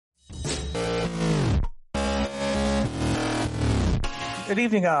Good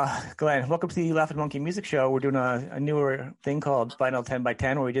evening, Glenn. Welcome to the Laughing Monkey Music Show. We're doing a newer thing called Vinyl 10 by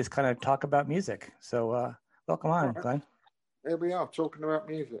 10 where we just kind of talk about music. So welcome on, Glenn. Here we are talking about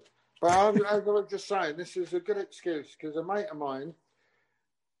music. But I'm going to just say, this is a good excuse because a mate of mine,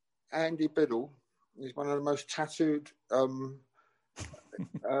 Andy Biddle, is one of the most tattooed, what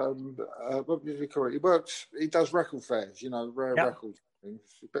does he call it? He does record fairs, rare record things.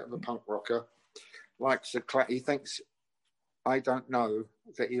 He's a bit of a punk rocker. He thinks, I don't know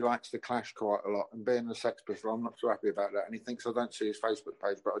that he likes the Clash quite a lot. And being a Sex Pistol, I'm not so happy about that. And he thinks I don't see his Facebook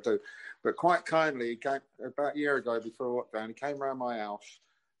page, but I do. But quite kindly, he came about a year ago before lockdown. He came around my house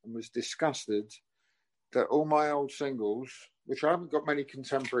and was disgusted that all my old singles, which I haven't got many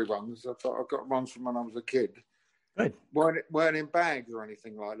contemporary ones, I've got ones from when I was a kid, Good. weren't in bags or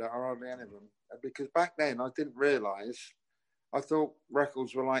anything like that, or hardly any of them. Because back then, I didn't realise, I thought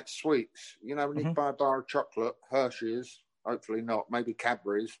records were like sweets. When you buy a bar of chocolate, Hershey's, hopefully not, maybe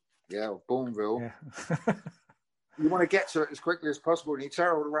Cadbury's, or Bourneville. Yeah. You want to get to it as quickly as possible, and you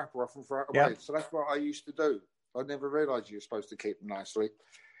tear all the wrapper off and throw it away. Yep. So that's what I used to do. I never realised you were supposed to keep them nicely.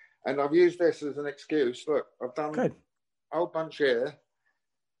 And I've used this as an excuse. Look, I've done a whole bunch here,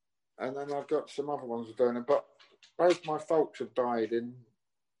 and then I've got some other ones doing it. But both my folks have died in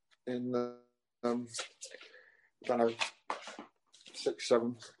I don't know, 6,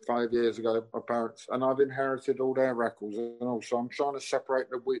 7, 5 years ago, my parents, and I've inherited all their records, and also I'm trying to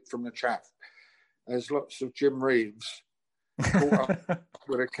separate the wheat from the chaff. There's lots of Jim Reeves caught up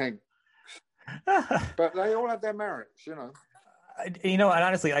with a king, but they all have their merits, And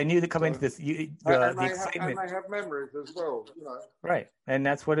honestly, I knew that coming into this, the excitement. And they have memories as well, Right, and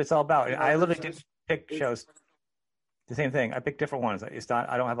that's what it's all about. I literally did pick shows. The same thing. I picked different ones. I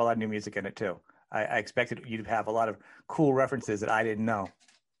don't have a lot of new music in it too. I expected you to have a lot of cool references that I didn't know,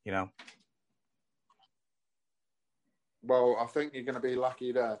 Well, I think you're going to be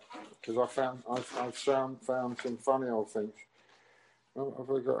lucky there because I've found some funny old things. Oh, have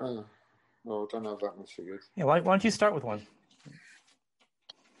I got? I don't know if that one's so good. Yeah, why don't you start with one?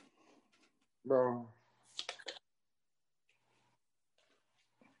 Well,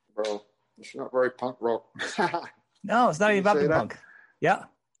 it's not very punk rock. No, it's not even about being punk. Yeah.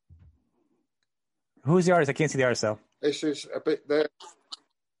 Who's the artist? I can't see the artist though. This is a bit there.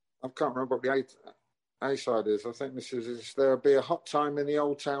 I can't remember what the A side is. I think this is There'll Be a Hot Time in the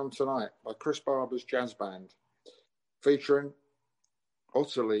Old Town Tonight by Chris Barber's Jazz Band, featuring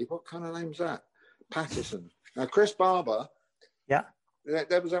utterly, what kind of name's that? Patterson. Now, Chris Barber. Yeah.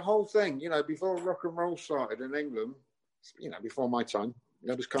 There was a whole thing, before rock and roll started in England, before my time,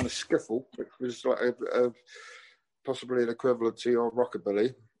 there was kind of skiffle, which was like possibly an equivalent to your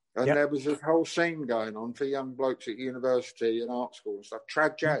rockabilly. And there was this whole scene going on for young blokes at university and art school and stuff,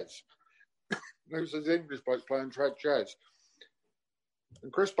 trad jazz. There was this English bloke playing trad jazz.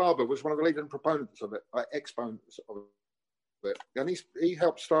 And Chris Barber was one of the leading proponents of it, exponents of it. And he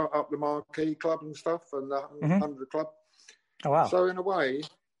helped start up the Marquee Club and stuff and the 100 Club. Oh, wow. So in a way,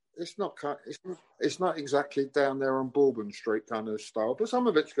 it's not exactly down there on Bourbon Street kind of style, but some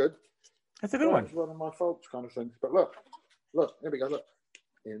of it's good. That's a good one. It's one of my folks kind of things. But look, here we go, look.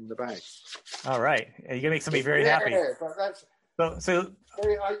 In the bag. All right, you're gonna make somebody very happy. Yeah, but that's so.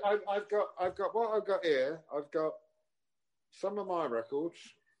 I've got what I've got here. I've got some of my records,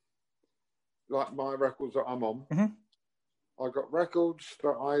 like my records that I'm on. Mm-hmm. I've got records that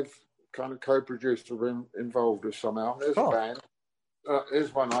I've kind of co-produced or been involved with somehow. There's a band.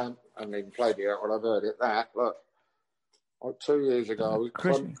 Here's one I haven't even played it yet, but I've heard it. Look, like 2 years ago,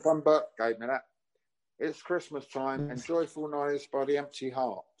 Clem Burke gave me that. It's Christmas Time and Joyful Noise by the Empty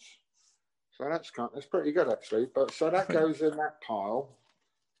Hearts. So that's pretty good actually. But so that goes in that pile,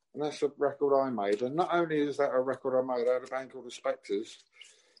 and that's a record I made. And not only is that a record I made, I had a band called the Spectres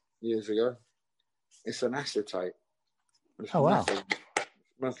years ago. It's an acetate. It's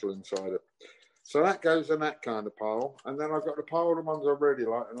metal inside it. So that goes in that kind of pile. And then I've got the pile of the ones I really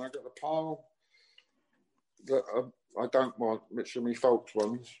like, and I've got the pile that I don't want, which are my folks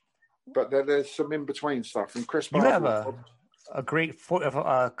ones. But there's some in-between stuff. And Chris Barber... You have a great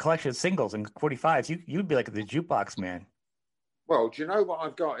collection of singles and 45s. You'd be like the jukebox man. Well, do you know what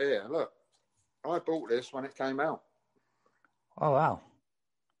I've got here? Look, I bought this when it came out. Oh, wow.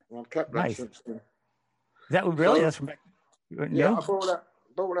 And I've kept that since then. That's from back... Yeah, I bought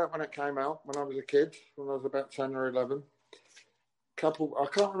that when it came out, when I was a kid, when I was about 10 or 11. I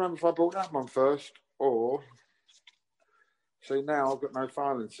can't remember if I bought that one first or... See, now I've got no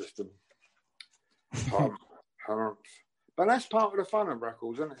filing system. But that's part of the fun of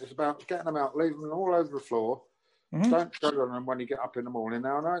records, isn't it? It's about getting them out, leaving them all over the floor. Mm-hmm. Don't tread on them when you get up in the morning.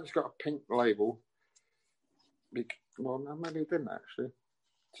 Now, I know it's got a pink label. Well, no, maybe it didn't actually.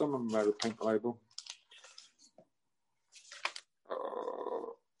 Some of them had a pink label.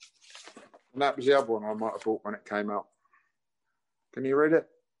 And that was the other one I might have bought when it came out. Can you read it?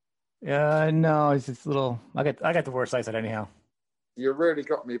 No, it's just little. I got the worst eyesight anyhow. You really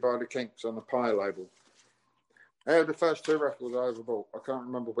got me by the Kinks on the Pie label. They were the first 2 records I ever bought. I can't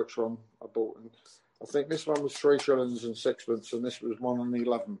remember which one I bought. And I think this one was 3 shillings and 6pence, and this was 1 and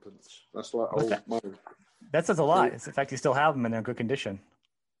 11 pence. That's like old money. That says a lot. It's the fact you still have them and they're in good condition.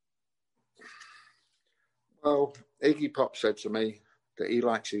 Well, Iggy Pop said to me that he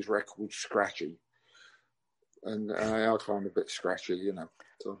likes his records scratchy. And I are kind of a bit scratchy, you know.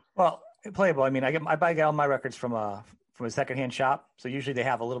 So. Well, playable. I mean, I buy all my records from a secondhand shop, so usually they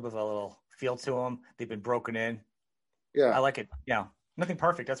have a little bit of a little feel to them. They've been broken in. Yeah, I like it. Yeah, nothing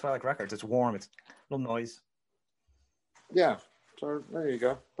perfect. That's why I like records. It's warm. It's a little noise. Yeah. So there you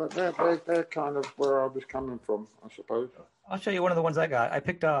go. But they're kind of where I was coming from, I suppose. I'll show you one of the ones I got. I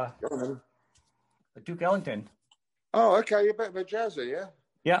picked a Duke Ellington. Oh, okay. You're a bit of a jazzer, yeah.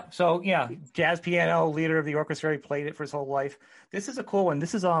 Yeah, so yeah, jazz piano, leader of the orchestra. He played it for his whole life. This is a cool one.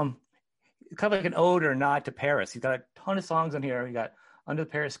 This is kind of like an ode or nod to Paris. He's got a ton of songs on here. You got Under the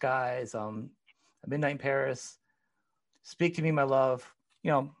Paris Skies, Midnight in Paris, Speak to Me, My Love.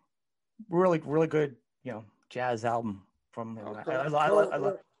 You know, really, really good, you know, jazz album from him. Okay. I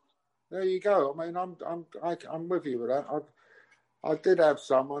love. There you go. I mean, I'm with you with that. I did have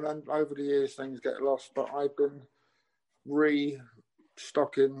some, and over the years things get lost. But I've been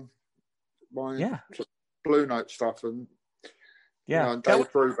restocking my Blue Note stuff and and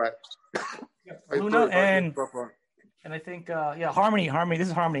Dave Brubeck. Blue Note and I think Harmony. This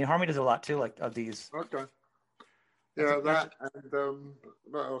is Harmony. Harmony does a lot too, like of these. Okay. Yeah, that and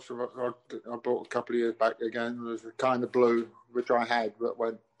what else? I bought a couple of years back again. There's a kind of blue which I had that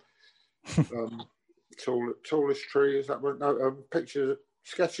went tallest tree. Is that one? No, pictures,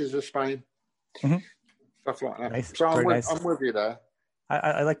 sketches of Spain, stuff like that. Nice. So I'm with you there.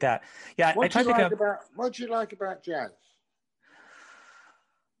 I like that. Yeah, what do you like about jazz?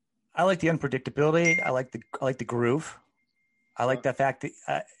 I like the unpredictability. I like the groove. I like the fact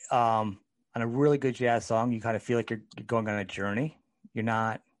that on a really good jazz song, you kind of feel like you're going on a journey. You're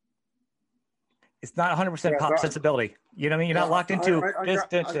not. It's not 100% pop sensibility. You know what I mean? You're not locked into.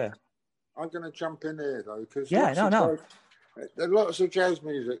 I'm going to jump in here though, because lots of jazz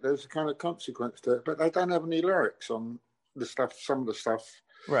music. There's a kind of consequence to it, but they don't have any lyrics on the stuff. Some of the stuff,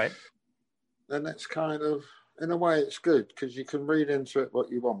 right? And it's kind of, in a way, it's good because you can read into it what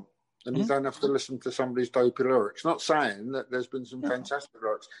you want. And you don't have to listen to somebody's dopey lyrics. Not saying that there's been some fantastic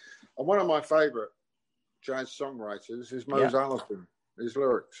lyrics. And one of my favourite jazz songwriters is Mose Allison. His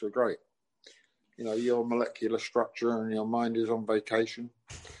lyrics are great. You know, your molecular structure and your mind is on vacation.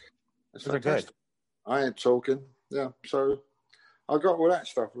 It's fantastic. Good. I ain't talking. Yeah, so I got all that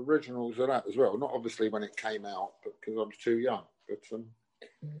stuff, originals of that as well. Not obviously when it came out, but because I was too young.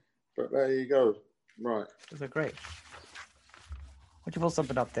 But there you go. Right. Those are great. Why'd you pull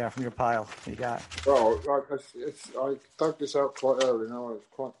something up there from your pile? What you got? Oh, I dug this out quite early. I was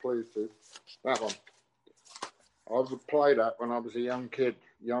quite pleased to. That one. I would play that when I was a young kid.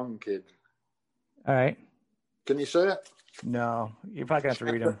 All right. Can you see it? No. You're probably going to have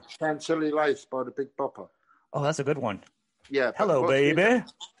to read them. Chantilly Lace by the Big Bopper. Oh, that's a good one. Yeah. Hello, baby.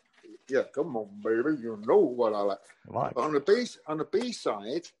 Yeah, come on, baby. You know what I like. What? On the B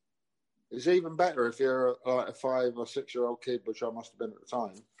side, it's even better if you're like a 5 or 6 year old kid, which I must have been at the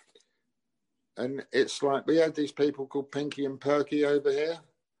time. And it's like we had these people called Pinky and Perky over here,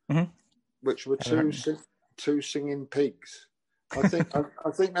 which were two singing pigs. I think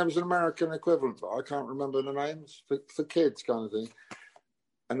I think there was an American equivalent, but I can't remember the names for kids kind of thing.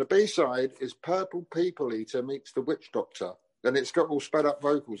 And the B side is Purple People Eater meets the Witch Doctor, and it's got all sped up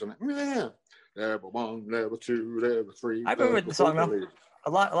vocals on it. Yeah, there were 1, there were 2, there were 3. I remember the song though. A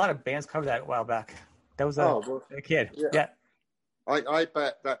lot of bands covered that a while back. That was a kid. Yeah. I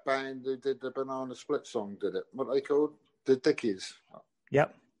bet that band who did the Banana Split song did it. What are they called? The Dickies.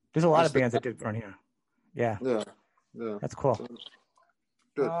 Yep. There's a lot of bands that did around here. Yeah. Yeah. That's cool. So,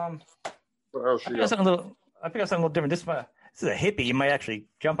 good. What else you got? I picked up something a little different. This is a hippie. You might actually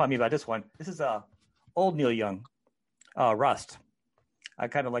jump on me about this one. This is old Neil Young, Rust. I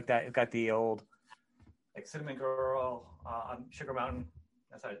kind of like that. It got the old like Cinnamon Girl on Sugar Mountain.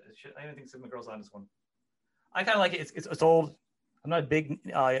 That's how I don't think Cinnamon Girl's on this one. I kind of like it. It's old. I'm not a big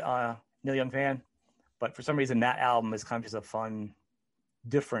Neil Young fan, but for some reason that album is kind of just a fun,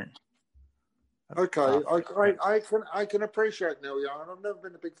 different. Okay, I can appreciate Neil Young. I've never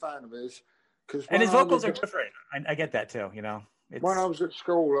been a big fan of his and his vocals are different. I get that too. You know, when I was at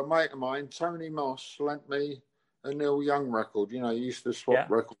school, a mate of mine, Tony Moss, lent me a Neil Young record. You know, he used to swap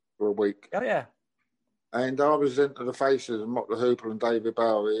records for a week. Oh, yeah. And I was into the Faces and Mock the Hoople and David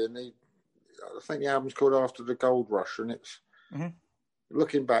Bowie, and I think the album's called After the Gold Rush, and it's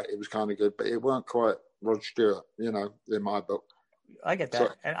looking back, it was kind of good, but it weren't quite Rod Stewart, you know, in my book. I get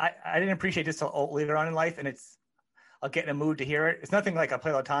that, and I didn't appreciate this till later on in life, and I'll get in a mood to hear it. It's nothing like I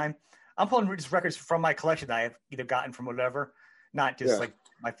play all the time. I'm pulling just records from my collection that I have either gotten from whatever, not just like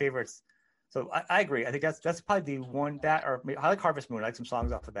my favorites. So I agree. I think that's probably the one that, or I like Harvest Moon. I like some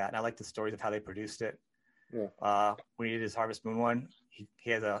songs off of that, and I like the stories of how they produced it. Yeah. When he did his Harvest Moon one,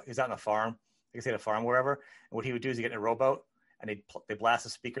 he's out on a farm. I guess he had a farm wherever. And what he would do is he'd get in a rowboat and they blast the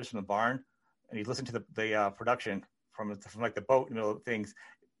speakers from the barn, and he'd listen to the production from like the boat in the middle of things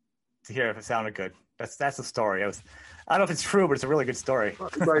to hear if it sounded good. That's the story. I don't know if it's true, but it's a really good story.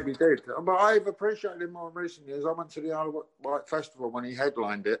 Maybe did. But I've appreciated him more in recent years. I went to the Isle of Wight Festival when he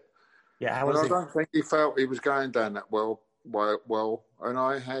headlined it. Yeah, how was it? I don't think he felt he was going down that well. And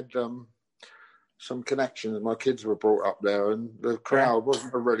I had some connections. My kids were brought up there, and the crowd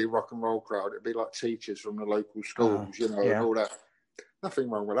wasn't a really rock and roll crowd. It'd be like teachers from the local schools, and all that.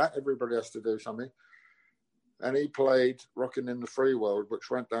 Nothing wrong with that. Everybody has to do something. And he played Rockin' in the Free World,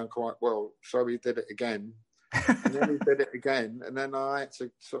 which went down quite well. So he did it again. And then he did it again. And then I had to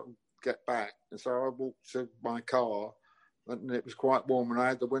sort of get back. And so I walked to my car, and it was quite warm, and I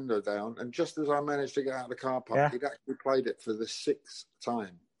had the window down. And just as I managed to get out of the car park, he'd actually played it for the 6th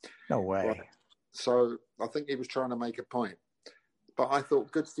time. No way. Right. So I think he was trying to make a point. But I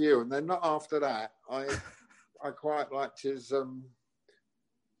thought, good for you. And then not after that, I quite liked his,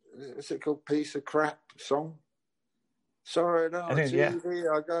 what's it called, Piece of Crap song? Sorry, no, TV,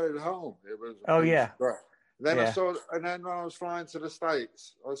 I got it home. It was Then I saw, and then when I was flying to the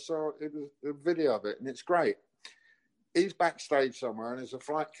States, I saw it was a video of it, and it's great. He's backstage somewhere, and there's a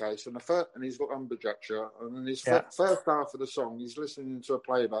flight case, and he's got lumberjack shirt, and in his first half of the song, he's listening to a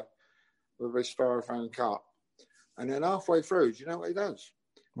playback with his styrofoam cup, and then halfway through, do you know what he does?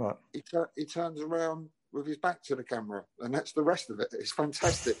 What? He turns around with his back to the camera, and that's the rest of it. It's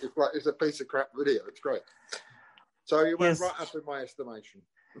fantastic. It's a piece of crap video. It's great. So he went right up in my estimation.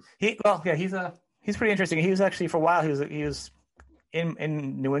 He's pretty interesting. He was actually, for a while, he was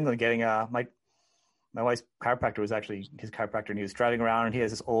in New England getting my wife's chiropractor was actually his chiropractor, and he was driving around, and he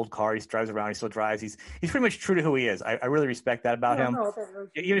has this old car. He drives around. He still drives. He's pretty much true to who he is. I really respect that about him.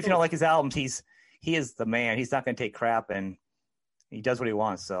 Even if you don't like his albums, he is the man. He's not going to take crap, and he does what he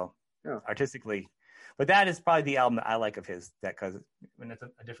wants. So artistically, but that is probably the album that I like of his. That because it's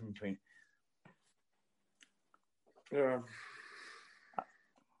a difference between. Yeah.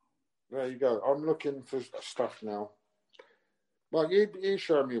 There you go. I'm looking for stuff now. Well, you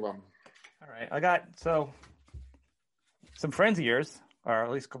show me one. All right. I got some friends of yours, or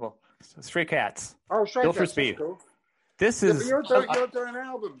at least a couple, Stray Cats. Oh, Stray Built Cats. For Speed. Cool. This is. You're doing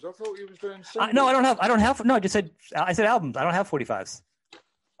albums. I thought you was doing singles. No, I don't have. No, I said albums. I don't have 45s.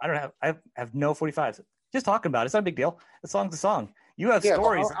 I have no 45s. Just talking about it. It's not a big deal. The song's a song. You have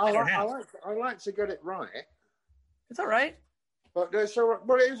stories. I like to get it right. It's all right. But it's all right.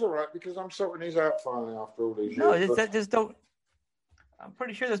 Well, it is all right because I'm sorting these out finally after all these years. No, just don't. I'm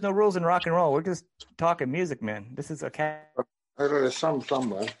pretty sure there's no rules in rock and roll. We're just talking music, man. This is a cat. There's some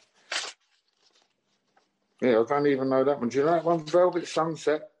somewhere. Yeah, I don't even know that one. Do you know that one? Velvet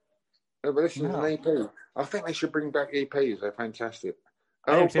Sunset. Yeah, but this is an EP. I think they should bring back EPs. They're fantastic.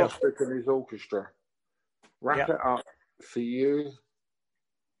 Earl Bostic and his orchestra. Wrap It Up For You.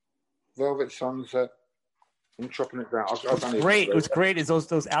 Velvet Sunset. I'm chopping it down. What's great is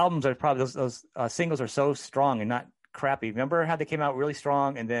those albums are probably those singles are so strong and not crappy. Remember how they came out really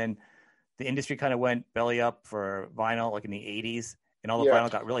strong, and then the industry kind of went belly up for vinyl, like in the '80s, and all the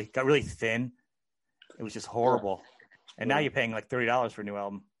vinyl got really thin. It was just horrible. And now you're paying like $30 for a new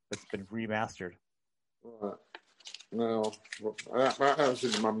album that's been remastered. Right. No, that was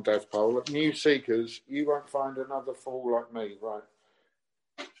in the mum and dad's poll. New Seekers, you won't find another fool like me, right?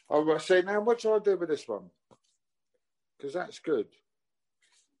 Oh, see, now what shall I do with this one? Because that's good.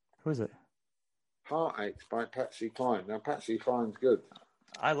 Who is it? Heartaches by Patsy Cline. Now, Patsy Cline's good.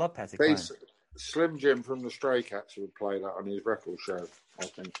 I love Patsy Cline. Slim Jim from the Stray Cats would play that on his record show, I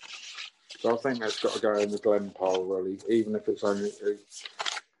think. So I think that's got to go in the Glen poll, really, even if it's only a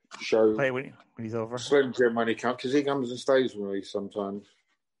show. Play when he's over. Slim Jim when he comes, because he comes and stays with me sometimes.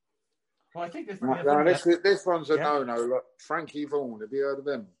 Well, I think this one's a no-no. Look, Frankie Vaughan, have you heard of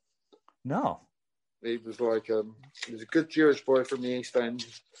him? No. He was like he was a good Jewish boy from the East End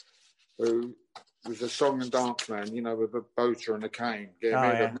who was a song and dance man, with a boater and a cane.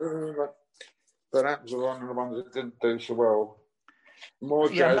 But that was one of the ones that didn't do so well. More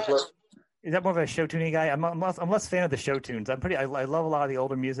jazz. Is that more of a show tuning guy? I'm less fan of the show tunes. I love a lot of the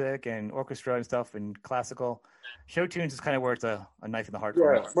older music and orchestra and stuff and classical. Show tunes is kind of where it's a knife in the heart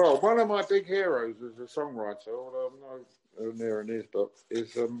for me. Well, one of my big heroes as a songwriter, although I'm not near in his book,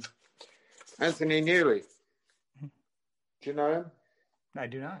 is Anthony Newley. Do you know him? I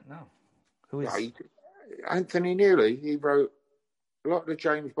do not know. Who is Anthony Newley? He wrote a lot of the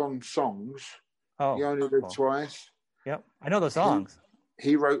James Bond songs. Oh, He Only Lived Twice. Yep, I know those songs.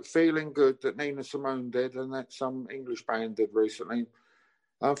 He wrote "Feeling Good" that Nina Simone did, and that some English band did recently.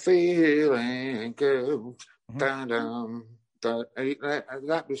 I'm feeling good. Mm-hmm.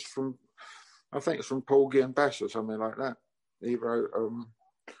 That was from, I think it's from Porgy and Bess or something like that. He wrote,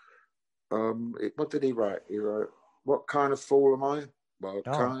 what did he write? He wrote, "What Kind of Fool Am I? What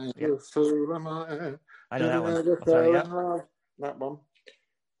kind of fool am I? I know that one. That one.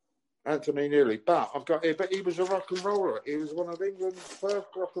 Anthony Newley. But I've got here, but he was a rock and roller. He was one of England's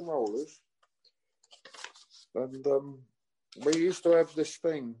first rock and rollers. And we used to have this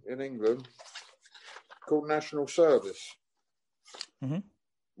thing in England called National Service,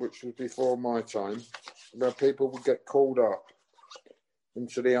 which was before my time, where people would get called up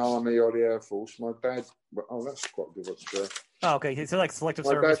into the army or the air force. My dad, that's quite a good one, sir. Oh, okay. So like selective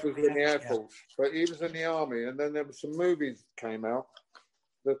service. My dad was in the air force, but he was in the army, and then there were some movies came out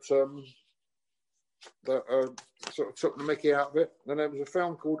that sort of took the mickey out of it. Then there was a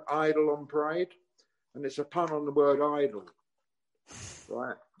film called Idol on Parade, and it's a pun on the word idol,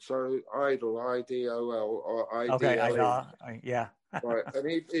 right? So idol, IDOL, or IDL. Okay, I know. Yeah. Right, and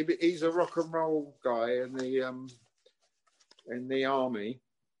he's a rock and roll guy in the army,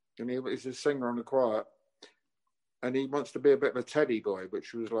 and he's a singer on the choir, and he wants to be a bit of a teddy boy,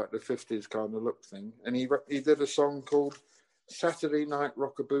 which was like the 50s kind of look thing. And he did a song called Saturday Night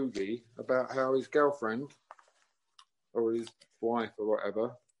Rock-a-Boogie about how his girlfriend or his wife or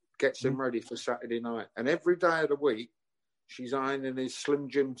whatever gets him ready for Saturday night. And every day of the week, she's ironing his Slim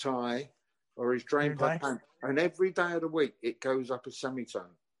Jim tie or his drainpipe pants. And every day of the week, it goes up a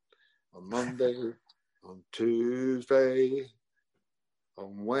semitone. On Monday, on Tuesday,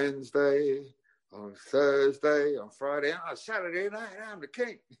 on Wednesday, on Thursday, on Friday, Saturday night, I'm the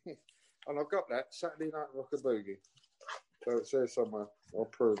king. And I've got that, Saturday Night Rock-a-Boogie. So it says somewhere. I'll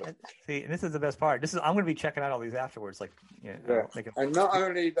prove it. See, and this is the best part. I'm going to be checking out all these afterwards. And not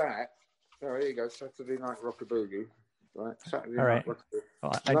only that, here you go, Saturday Night Rock-a-Boogie. Right, Saturday Night Rock-a-Boogie.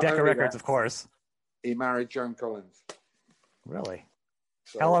 Well, Decca Records, of course. He married Joan Collins. Really?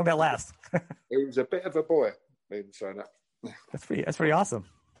 So, how long did that last? He was a bit of a boy. He didn't say that. That's pretty awesome.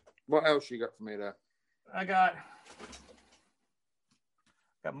 What else you got for me there? I got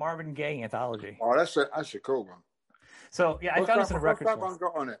Marvin Gaye Anthology. Oh, that's a cool one. So yeah, I found this in a record store. What's that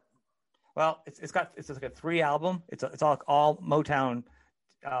one got on it? Well, it's like a 3 album. It's all Motown,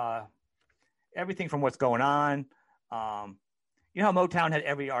 everything from What's Going On. You know how Motown had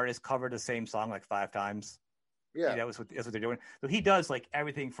every artist cover the same song like 5 times. Yeah, that's what they're doing. So he does like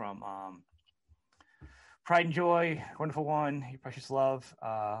everything from Pride and Joy, Wonderful One, Your Precious Love.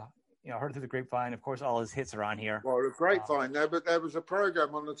 Heard Through the Grapevine. Of course, all his hits are on here. Well, the Grapevine, but there was a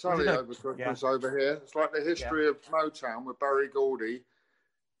program on the telly over Christmas over here. It's like the history of Motown with Barry Gordy.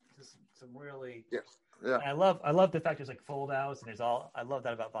 Some really, yeah. And I love the fact there's like fold outs and I love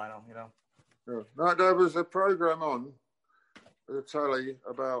that about vinyl. Yeah. No, there was a program on the telly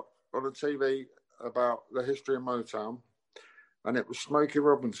on the TV about the history of Motown, and it was Smokey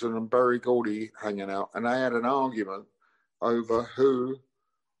Robinson and Barry Gordy hanging out, and they had an argument over who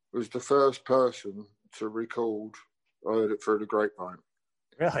was the first person to record I Heard It Through the Grapevine.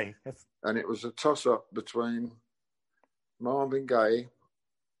 Really? And it was a toss-up between Marvin Gaye,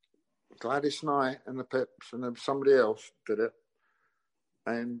 Gladys Knight and the Pips, and then somebody else did it.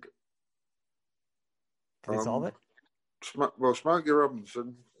 And did they solve it? Smokey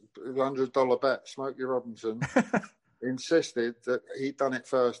Robinson, $100 bet, Smokey Robinson insisted that he'd done it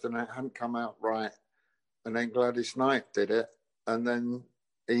first and it hadn't come out right. And then Gladys Knight did it. And then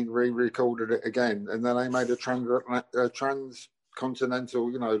he re-recorded it again, and then they made a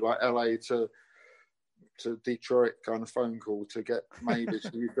transcontinental, like LA to Detroit kind of phone call to get Mavis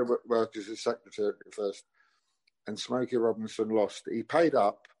to work as a secretary first. And Smokey Robinson lost. He paid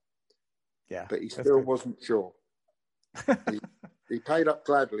up, but he still wasn't sure. he paid up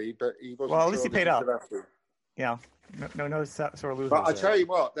gladly, but he wasn't. Well, at least he paid up. Yeah, no sort of losers. But I tell you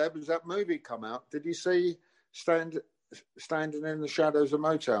what, there was that movie come out. Did you see Standing in the Shadows of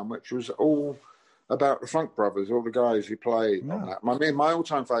Motown, which was all about the Funk Brothers, all the guys who played on that. My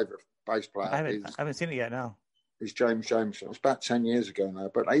all-time favourite bass player. I haven't seen it yet. No, is James Jameson. It's about 10 years ago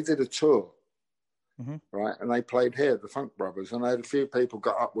now, but they did a tour right? And they played here, the Funk Brothers, and they had a few people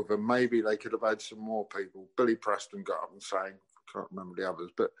got up with them. Maybe they could have had some more people. Billy Preston got up and sang. I can't remember the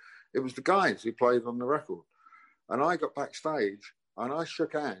others, but it was the guys who played on the record. And I got backstage and I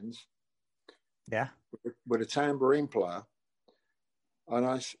shook hands with a tambourine player. And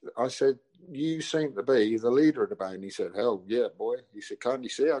I said, you seem to be the leader of the band. He said, hell yeah, boy. He said, can't you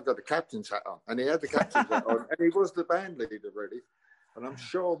see? I've got the captain's hat on. And he had the captain's hat on. And he was the band leader, really. And I'm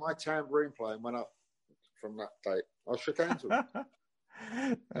sure my tambourine playing went up from that date. I shook hands with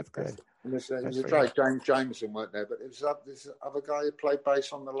him. That's good. And it was a great James Jameson weren't there, but it was this other guy who played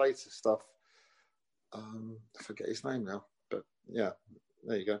bass on the later stuff. I forget his name now. But yeah,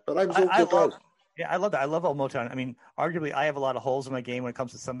 there you go. But I was all good. Yeah, I love that. I love old Motown. I mean, arguably, I have a lot of holes in my game when it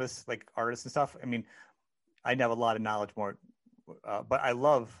comes to some of this, like artists and stuff. I mean, I have a lot of knowledge more, but I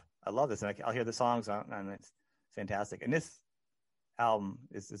love this, and I'll hear the songs, and it's fantastic. And this album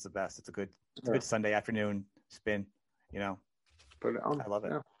is the best. It's a good Sunday afternoon spin. Put it on. I love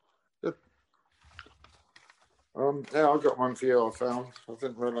it. Yeah. Good. I got one for you. I found. I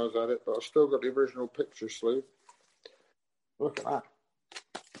didn't realise I had it, but I still got the original picture sleeve. Look at that.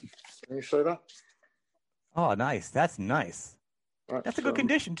 Can you see that? Oh, nice. That's nice. That's a good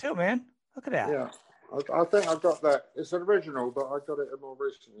condition too, man. Look at that. Yeah, I think I got that. It's an original, but I got it in more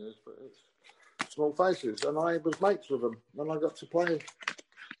recent years. But it's Small Faces, and I was mates with them, and I got to play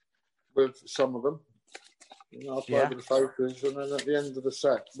with some of them. I played with the Faces, and then at the end of the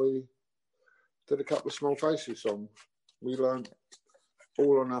set, we did a couple of Small Faces songs. We learned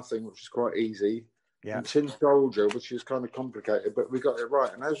All or Nothing, which is quite easy. Yeah. And Tin Soldier, which is kind of complicated, but we got it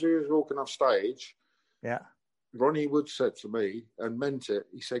right. And as we was walking off stage, Ronnie Wood said to me, and meant it,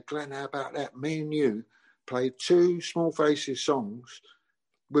 he said, Glenn, how about that? Me and you played 2 Small Faces songs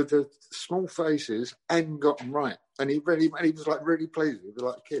with the Small Faces and got them right. And he was like really pleased. He was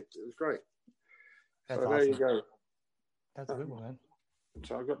like a kid. It was great. That's so awesome. There you go. That's a good one, man.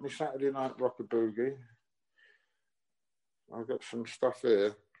 So I got my Saturday Night Rocker Boogie. I've got some stuff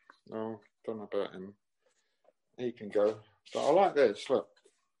here. No, don't know about him. He can go. But I like this. Look.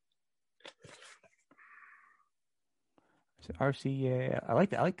 RC, yeah. I like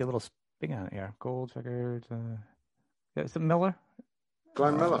the little thing on it here. Gold records. Is it Miller?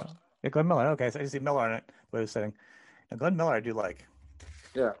 Glenn Miller. Yeah, Glenn Miller. Okay, so I just see Miller on it. The way it was sitting. Now, Glenn Miller, I do like.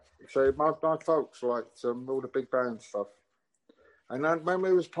 Yeah. So my folks liked all the big band stuff. And then when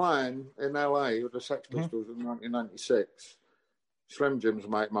we was playing in LA with the Sex Pistols in 1996, Slim Jim's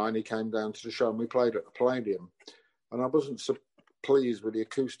mate of mine, he came down to the show and we played at the Palladium. And I wasn't so pleased with the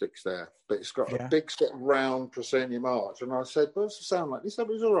acoustics there, but it's got a big sort of round proscenium arch. And I said, what's the sound like? He said,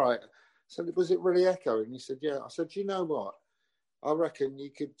 it was all right. I said, was it really echoing? He said, yeah. I said, you know what? I reckon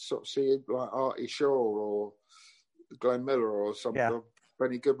you could sort of see it like Artie Shaw or Glenn Miller or something. Yeah.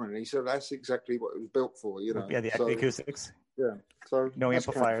 Benny Goodman. And he said, that's exactly what it was built for, you know. Yeah, the acoustics. Yeah. So no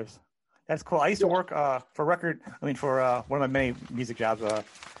amplifiers. That's cool. I used to work for one of my many music jobs, a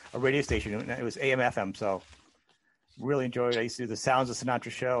radio station. It was AM FM, so really enjoyed it. I used to do the Sounds of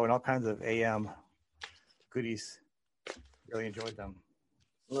Sinatra show and all kinds of AM goodies. Really enjoyed them.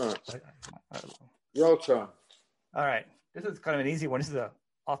 All right. Your turn. All right. This is kind of an easy one. This is a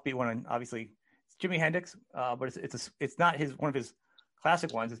offbeat one, and obviously it's Jimi Hendrix, but it's not one of his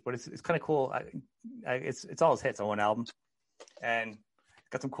classic ones, but it's kind of cool. It's all his hits on one album, and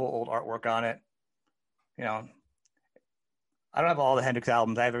got some cool old artwork on it. You know, I don't have all the Hendrix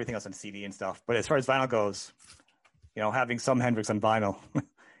albums. I have everything else on CD and stuff. But as far as vinyl goes, you know, having some Hendrix on vinyl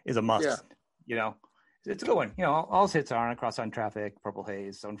is a must. Yeah. You know, it's a good one. You know, all his hits are on Cross on Traffic, Purple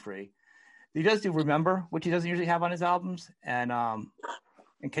Haze, Zone Free. He does do Remember, which he doesn't usually have on his albums, and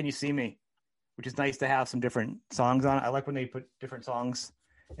Can You See Me, which is nice to have some different songs on it. I like when they put different songs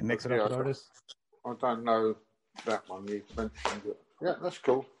and mix it up with artists. I don't know that one you mentioned it. Yeah, that's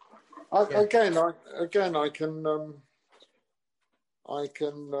cool. I can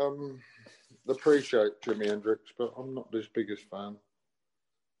appreciate Jimi Hendrix, but I'm not his biggest fan.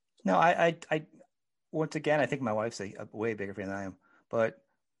 No, I once again, I think my wife's a way bigger fan than I am. But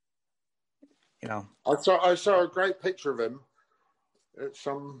you know, I saw a great picture of him at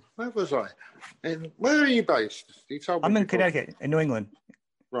where was I? Where are you based? You told me. I'm in Connecticut, in New England.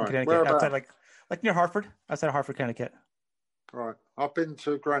 Right. Connecticut, outside like near Hartford, outside of Hartford, Connecticut. Right. I've been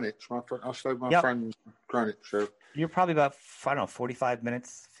to Greenwich. I stayed with my friend Greenwich. So. You're probably about, 45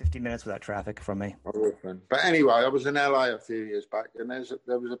 minutes, 50 minutes without traffic from me. But anyway, I was in LA a few years back, and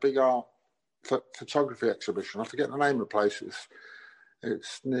there was a big art photography exhibition. I forget the name of the place.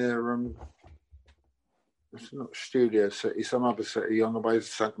 It's near, it's not Studio City, some other city on the way to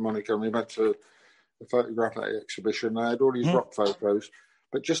Santa Monica. And we went to the photographic exhibition. They had all these rock photos.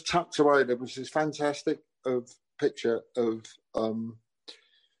 But just tucked away, there was this fantastic picture of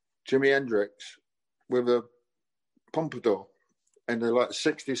Jimi Hendrix with a pompadour and a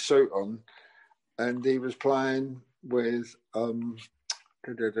 60s suit on, and he was playing with who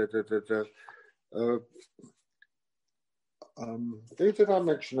did I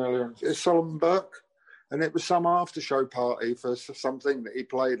mention earlier? It's Solomon Burke, and it was some after-show party for something that he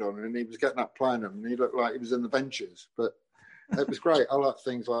played on, and he was getting up playing them, and he looked like he was in the Ventures, but it was great. I like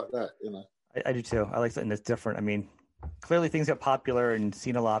things like that, you know. I do too. I like something that's different. I mean, clearly things get popular and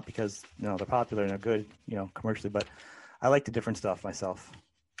seen a lot because they're popular and they're good, commercially. But I like the different stuff myself.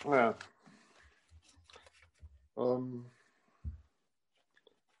 Yeah.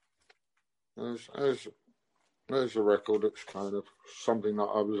 There's a record that's kind of something that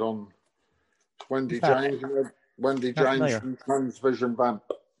I was on. Wendy James, Wendy James from Transvision Vamp.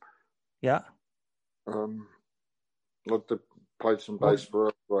 Yeah. Like to played some bass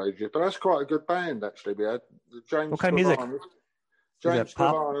for ages, but that's quite a good band actually. We had James. What kind of music? James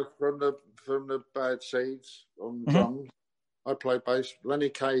Clavano from the Bad Seeds on drums. I play bass. Lenny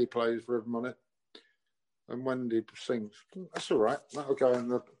Kaye plays rhythm on it, and Wendy sings. That's all right. That'll go in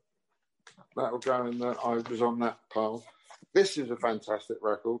the. I was on that pile. This is a fantastic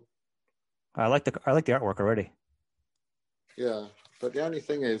record. I like the artwork already. Yeah, but the only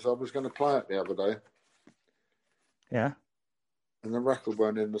thing is, I was going to play it the other day. Yeah. And the record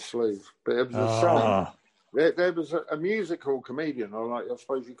weren't in the sleeve, but it was a song. There was a musical comedian, I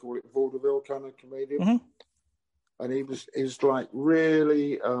suppose you call it vaudeville kind of comedian, and he was like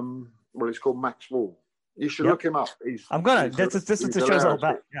really he's called Max Wall. You should look him up. I'm gonna. This is the show's all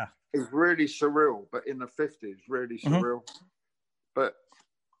about. Yeah, he's really surreal, but in the 50s, really surreal. But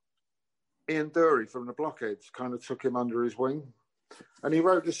Ian Dury from the Blockheads kind of took him under his wing, and he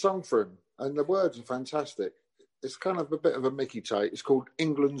wrote this song for him, and the words are fantastic. It's kind of a bit of a Mickey take. It's called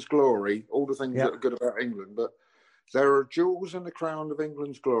England's Glory, all the things that are good about England. But there are jewels in the crown of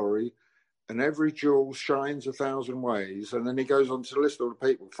England's glory, and every jewel shines 1,000 ways. And then he goes on to list all the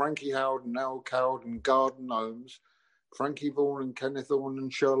people. Frankie Howard and Al Coward and Garden Gnomes, Frankie Vaughan and Kenneth Orne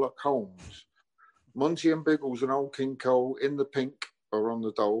and Sherlock Holmes, Monty and Biggles and Old King Cole in the pink or on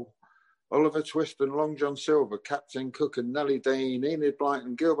the dole, Oliver Twist and Long John Silver, Captain Cook and Nellie Dean, Enid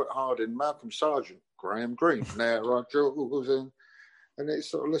Blyton, Gilbert Harding, Malcolm Sargent, Graham Greene, there are jewels in, and it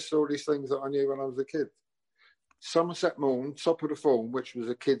sort of lists all these things that I knew when I was a kid. Somerset Maugham, Top of the Form, which was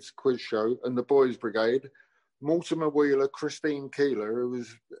a kids' quiz show, and the Boys Brigade, Mortimer Wheeler, Christine Keeler,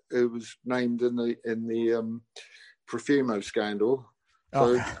 who was named in the Profumo scandal.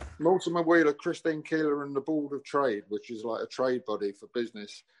 So Mortimer Wheeler, Christine Keeler, and the Board of Trade, which is like a trade body for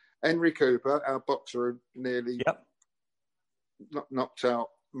business. Henry Cooper, our boxer, nearly knocked out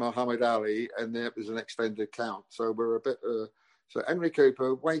Muhammad Ali, and there was an extended count. So we're a bit. So Henry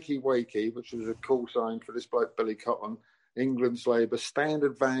Cooper, Wakey Wakey, which was a call sign for this bloke Billy Cotton, England's Labour,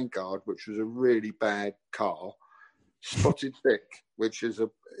 Standard Vanguard, which was a really bad car, Spotted Dick, which is a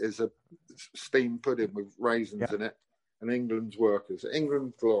steamed pudding with raisins in it, and England's Workers,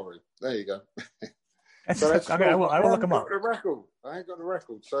 England's Glory. There you go. So that's I will look them up. I ain't got the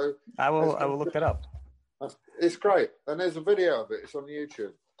record, so I will look that up. It's great, and there's a video of it. It's on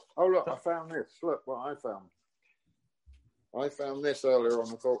YouTube. Oh look, I found this. Look what I found. I found this earlier on.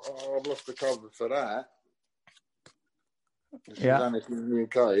 I thought, I've lost the cover for that. This is only from the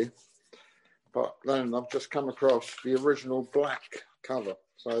UK, but then I've just come across the original black cover,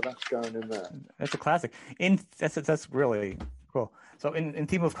 so that's going in there. That's a classic. That's really cool. So in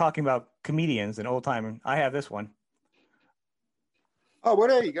theme of talking about comedians and old time, I have this one. Oh, well,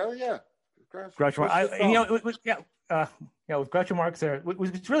 there you go. Yeah. Groucho Marx. With Groucho Marx there.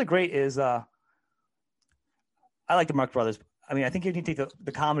 What's really great is I like the Marx Brothers. I mean, I think you can take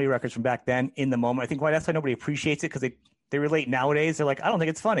the comedy records from back then in the moment. I think that's why nobody appreciates it, because they relate nowadays. They're like, I don't think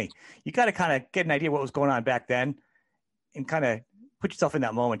it's funny. You got to kind of get an idea what was going on back then and kind of put yourself in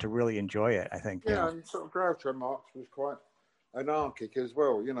that moment to really enjoy it, I think. Yeah, and sort of Groucho Marx was quite anarchic as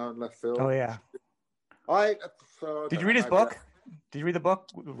well, left field. Oh, yeah. Did you read his book? Did you read the book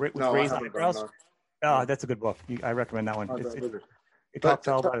with Raised Eyebrows? Oh, that's a good book. I recommend that one. It talks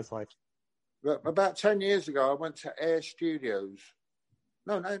all about his life. About 10 years ago, I went to Air Studios.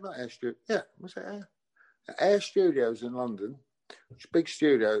 No, not Air Studios. Yeah, was it Air? Air Studios in London. It's a big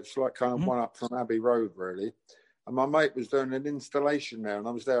studio. It's like kind of one up from Abbey Road, really. And my mate was doing an installation there, and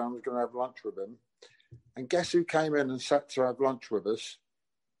I was there. I was going to have lunch with him. And guess who came in and sat to have lunch with us?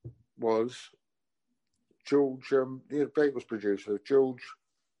 Was George, the Beatles producer.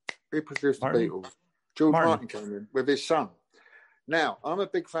 He produced Martin. The Beatles. George Martin came in with his son. Now, I'm a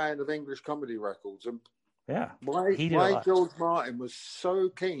big fan of English comedy records, and Yeah. Why George Martin was so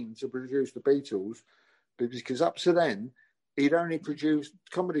keen to produce the Beatles, because up to then, he'd only produced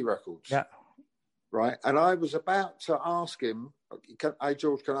comedy records. Yeah. Right. And I was about to ask him, hey,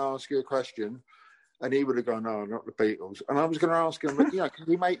 George, can I ask you a question? And he would have gone, no, not the Beatles. And I was going to ask him, but,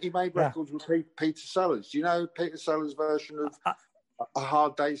 he made records with Peter Sellers. Do you know Peter Sellers' version of A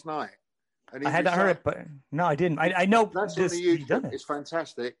Hard Day's Night? And I had not heard it, but no, I didn't. I know that's on the YouTube. It's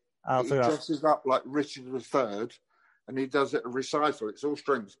fantastic. He dresses up like Richard III, and he does it a recital. It's all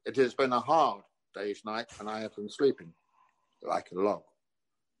strings. It has been a hard day's night, and I have been sleeping like a log.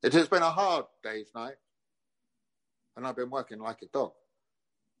 It has been a hard day's night, and I've been working like a dog.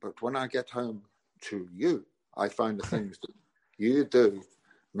 But when I get home to you, I find the things that you do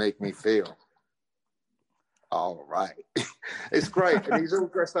make me feel all right. It's great, and he's all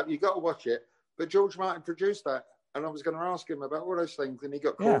dressed up. You got to watch it. But George Martin produced that, and I was going to ask him about all those things, and he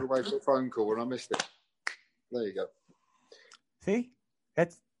got called away for a phone call, and I missed it. There you go. See,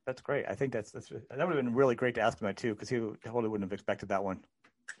 that's great. I think that would have been really great to ask him that too, because he totally wouldn't have expected that one.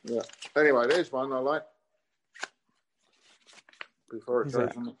 Yeah. Anyway, there's one I like. Before it goes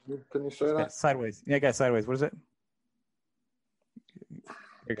on, can you say that? Sideways. Yeah, guys, Sideways. What is it?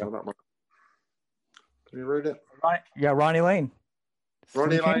 Here you go. Can you read it? Ronnie Lane.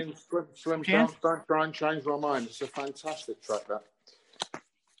 Ronnie Lane, Slim Chance, Don't Try and Change My Mind. It's a fantastic track, that.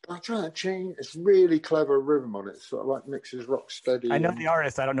 I'm trying to change. It's really clever rhythm on it. It's sort of like mixes rock steady. I know the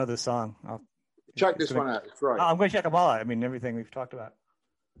artist. I don't know the song. Check this one out. It's right. I'm going to check them all out. I mean, everything we've talked about.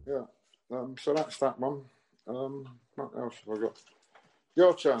 Yeah. So that's that one. What else have I got?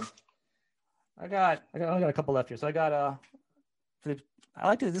 Your turn. I got a couple left here. So I got I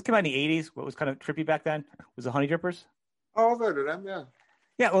liked it. This came out in the 80s. What was kind of trippy back then was the Honey Drippers. Oh, I've heard of them. Yeah.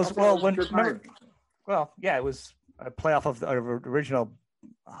 Yeah. It was it was a playoff of the original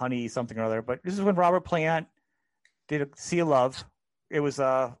Honey something or other. But this is when Robert Plant did a Sea of Love. It was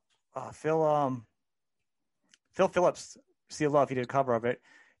Phil Phillips, Sea of Love. He did a cover of it.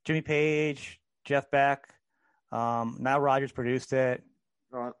 Jimmy Page, Jeff Beck, Nile Rodgers produced it.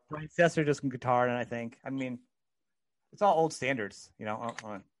 Right. Brian Setzer does some guitar, and I think, I mean, it's all old standards, Yeah,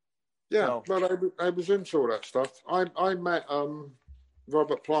 so, but I was into all that stuff. I met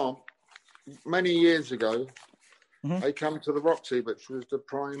Robert Plant many years ago. Mm-hmm. I came to the Roxy, which was the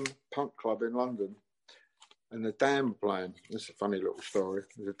prime punk club in London, and the Damned were playing. This is a funny little story.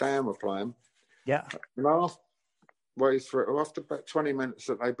 The Damned were playing. Yeah. And after about 20 minutes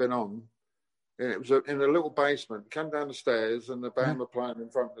that they'd been on, and it was in a little basement, came down the stairs, and the band were playing in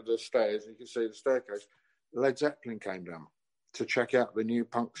front of the stairs, and you could see the staircase. Led Zeppelin came down to check out the new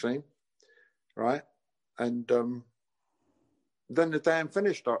punk scene, right? And then the Damned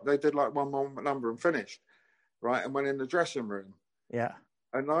finished up. They did like one more number and finished, right? And went in the dressing room. Yeah.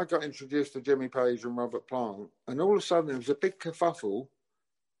 And I got introduced to Jimmy Page and Robert Plant, and all of a sudden there was a big kerfuffle,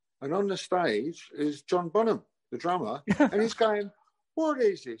 and on the stage is John Bonham, the drummer, and he's going, what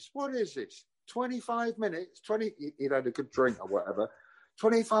is this? 25 minutes, he'd had a good drink or whatever,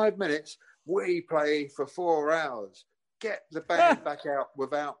 25 minutes, we play for 4 hours. Get the band back out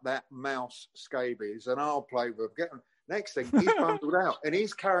without that mouse scabies, and I'll play with them. Next thing, he's bundled out, and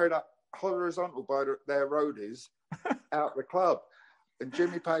he's carried up horizontal by their roadies out the club. And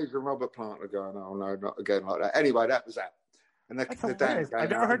Jimmy Page and Robert Plant are going, oh no, not again like that. Anyway, that was that. And the Damned I've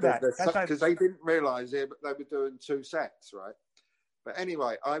never heard that. Because they didn't realise it, but they were doing 2 sets, right? But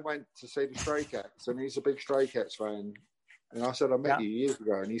anyway, I went to see the Stray Cats, and he's a big Stray Cats fan. And I said, I met you years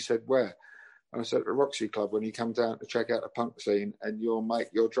ago. And he said, where? And I said, at the Roxy Club, when he come down to check out the punk scene, and your mate,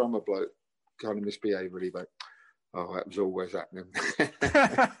 your drummer bloke, kind of misbehaved really, but oh, that was always happening.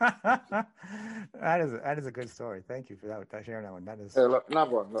 That is a good story. Thank you for that, sharing that one. That is. Yeah, look,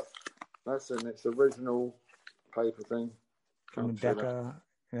 another one. Look, that's in its original paper thing. Decca,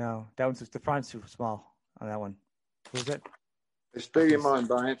 that one's the front's too small on that one. What was it? It's Do You Mind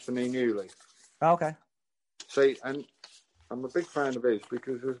by Anthony Newley. Oh, okay. See, and I'm a big fan of his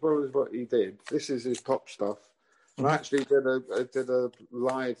because as well as what he did, this is his pop stuff. And I actually did a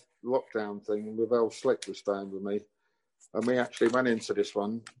live lockdown thing with El Slick was staying with me. And we actually went into this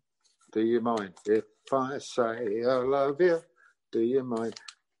one. Do you mind? If I say I love you, do you mind?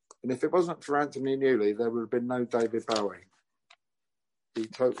 And if it wasn't for Anthony Newley, there would have been no David Bowie. He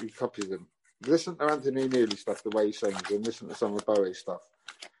totally copied him. Listen to Anthony Newley stuff, the way he sings, and listen to some of Bowie's stuff.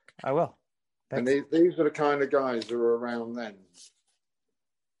 I will. And these are the kind of guys who were around then.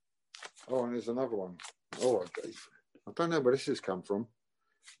 Oh, and there's another one. Oh, I don't know where this has come from.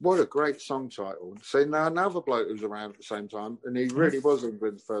 What a great song title. See, now another bloke who was around at the same time, and he really was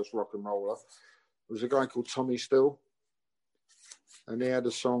England's first rock and roller, was a guy called Tommy Still. And he had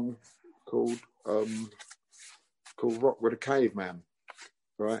a song called called Rock with a Caveman,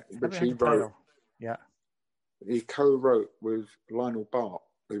 right? Which he wrote. Title. Yeah. He co-wrote with Lionel Bart,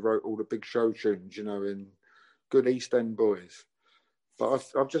 who wrote all the Big Show tunes, you know, in good East End boys. But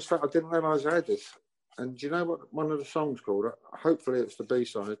I've just felt, I didn't realise I had this. And do you know what one of the songs called? Hopefully it's the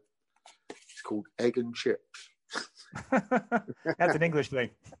B-side. It's called Egg and Chips. That's an English thing.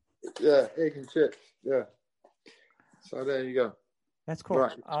 Yeah, Egg and Chips. Yeah. So there you go. That's cool.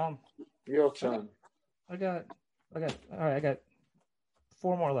 Right. Your turn. I got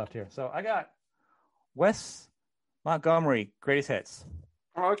 4 more left here. So I got Wes Montgomery, greatest hits.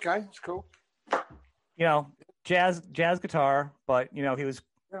 Oh, okay, that's cool. You know, jazz guitar, but you know he was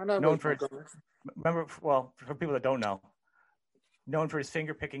known for for people that don't know, known for his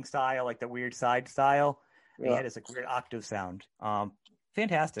finger picking style, like the weird side style. Yeah. He had his weird octave sound.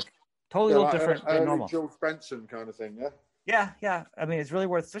 Fantastic, totally a little different than normal. George Benson kind of thing, yeah. Yeah. I mean, it's really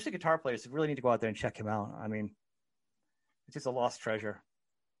worth, especially guitar players, really need to go out there and check him out. I mean, it's just a lost treasure.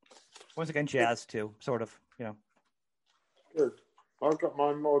 Once again, jazz too, sort of, you know. Good. I've got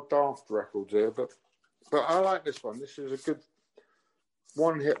my more daft records here, but I like this one. This is a good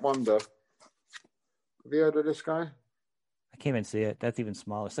one-hit wonder. Have you heard of this guy? I can't even see it. That's even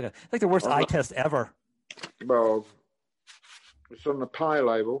smaller. It's like the worst eye test ever. Well, it's on the Pie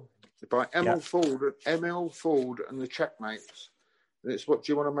label by Emil Ford and the Checkmates. And it's What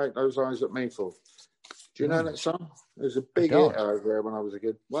Do You Want to Make Those Eyes at Me For? Do you know that song? It was a big hit over there when I was a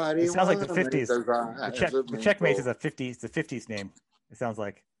kid. It sounds like the 50s. The Checkmates is the 50s name. It sounds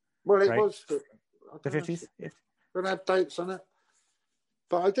like. Well, it was the 50s. It don't have dates on it.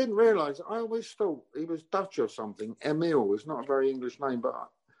 But I didn't realise. I always thought he was Dutch or something. Emil is not a very English name, but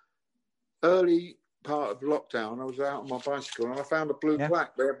early part of lockdown, I was out on my bicycle and I found a blue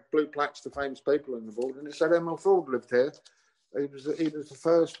plaque. They have blue plaques to famous people in the board, and it said Emil Ford lived here. He was the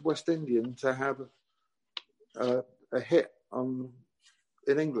first West Indian to have a hit in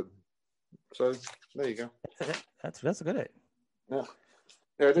England. So there you go. That's a good hit. Yeah.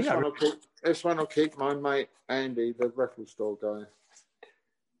 This one will keep my mate Andy, the record store guy.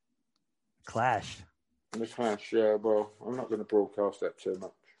 Clash. The Clash, yeah. Well, I'm not going to broadcast that too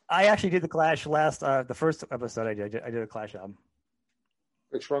much. I actually did the Clash the first episode I did a Clash album.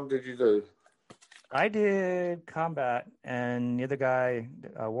 Which one did you do? I did Combat, and the other guy,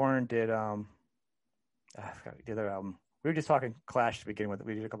 Warren, did I forgot the other album. We were just talking Clash to begin with.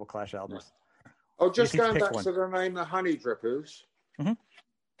 We did a couple Clash albums. Oh, just going back to the name, the Honey Drippers. Mm-hmm.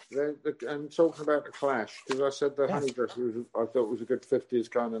 And talking about the Clash, because I said the Honey Drippers, I thought was a good 50s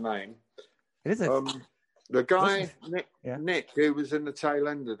kind of name. It is. The guy, Nick, who was in the tail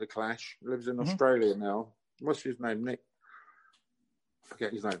end of the Clash, lives in Australia now. What's his name? Nick. I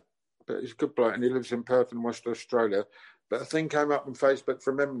forget his name. But he's a good bloke, and he lives in Perth in West Australia. But a thing came up on Facebook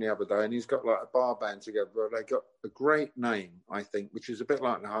from him the other day, and he's got like a bar band together. They got a great name, I think, which is a bit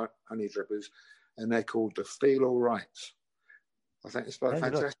like the Honey Drippers, and they're called the Feel All Rights. I think it's like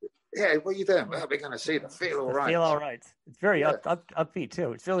fantastic. Yeah, what are you doing? Well, we're going to see the Feel All Right. Feel All Right. It's very upbeat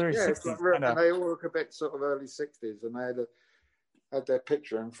too. It's very 60s. And they all look a bit sort of early 60s, and they had their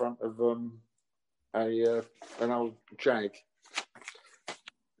picture in front of an old Jag.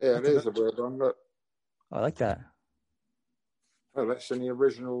 Yeah, it is a weird one. Look. I like that. Oh, that's in the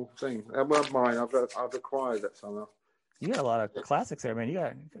original thing. That wasn't mine. I've acquired that somehow. You got a lot of classics there, man.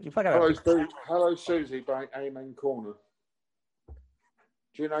 You probably got. Hello, Susie by Amen Corner.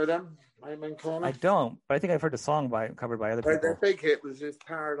 Do you know them, Amen Corner? I don't, but I think I've heard the song covered by other people. Their big hit was If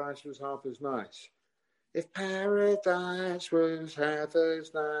Paradise Was Half As Nice. If paradise was half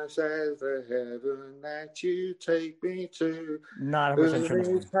as nice as the heaven that you take me to. Not 100% sure.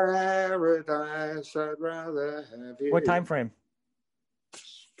 In paradise, I'd rather have you. What time frame?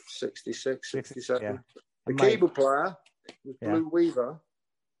 66, 67. Yeah. The keyboard player was Blue Weaver,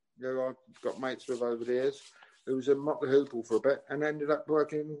 who I've got mates with over the years, who was in Motley Hoople for a bit and ended up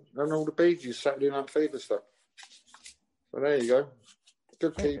working on all the Bee Gees Saturday Night Fever stuff. So there you go.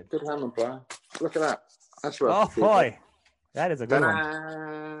 Good Hammond player. Look at that. That's right. Oh, boy. That is a good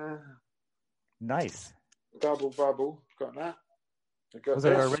one. Nice. Double bubble. Got that. Was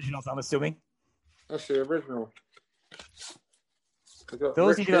it originals, I'm assuming? That's the original.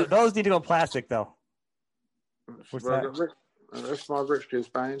 Those need to go plastic, though. What's that? That's my Rich Kids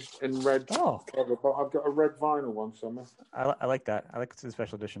band in red cover, but I've got a red vinyl one somewhere. I like that. I like the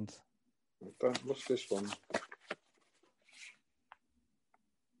special editions. What's this one?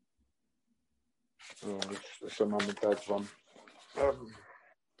 Oh, it's a mum and dad's one.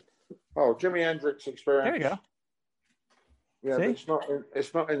 Jimi Hendrix Experience. There you go. Yeah,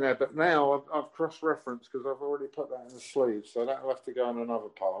 it's not in there. But now I've cross-referenced because I've already put that in the sleeve, so that'll have to go in another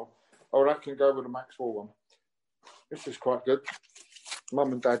pile. Oh, that can go with the Maxwell one. This is quite good.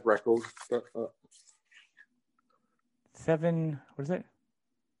 Mum and Dad record. But, 7, what is it?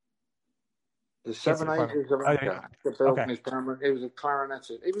 The 7 Ages of Anchor. He was a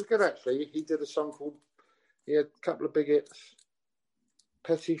clarinetist. He was good, actually. He did a song called, he had a couple of big hits,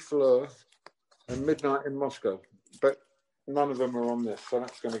 Petit Fleur and Midnight in Moscow. But none of them are on this, so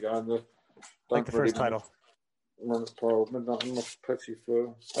that's going to go in the... Like the first title. Midnight in Moscow, Petit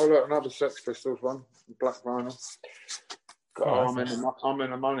Fleur. Oh, look, another Sex Pistols one, black vinyl. I'm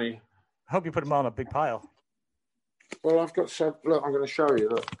in the money. I hope you put them on a big pile. Well, I've got some. Look, I'm going to show you.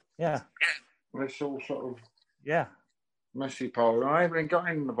 Look. Yeah. It's all sort of messy pile. I haven't got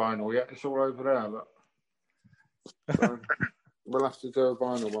in the vinyl yet. It's all over there. Look. So we'll have to do a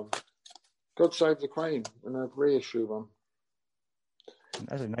vinyl one. God Save the Queen and a reissue one.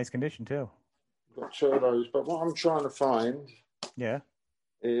 That's a nice condition too. Got 2 of those. But what I'm trying to find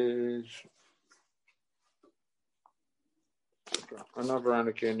is another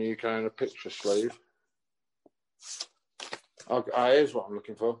Anarchy in the UK and a picture sleeve. Here's what I'm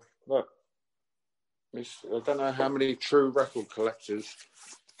looking for. Look. I don't know how many true record collectors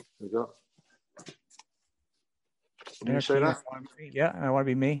we got. Can you see that? Yeah, I Want to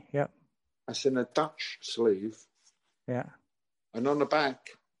Be Me. Yep. That's in a Dutch sleeve. Yeah. And on the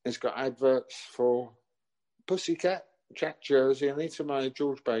back, it's got adverts for Pussycat, Jack Jersey, Anita May,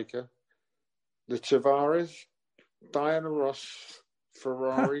 George Baker, the Tavares, Diana Ross,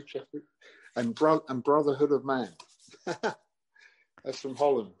 Ferrari, and Brotherhood of Man. That's from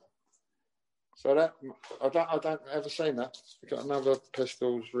Holland. So that I don't ever seen that. We've got another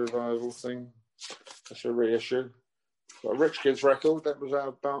Pistols revival thing. That's a reissue. Got a Rich Kids record. That was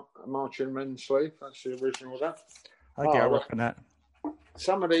our Marching Men sleeve. That's the original of that. I like the artwork on that.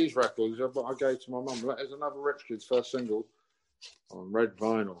 Some of these records I gave to my mum. There's another Rich Kids first single on red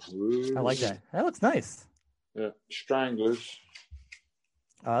vinyl. Ooh. I like that. That looks nice. Yeah, Stranglers.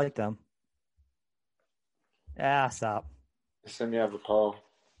 I like them. Ah, stop. It's in the other pile.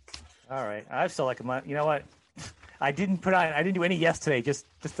 All right, I still like them. You know what? I didn't do any yesterday. Just.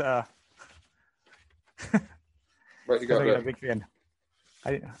 What you got? I'm a big fan.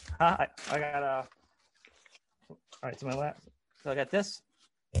 I got all right. So my lap. So I got this.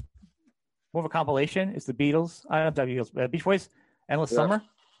 More of a compilation. It's the Beatles. I don't know the Beach Boys. Endless Summer.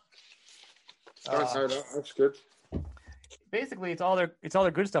 That's good. Basically, it's all their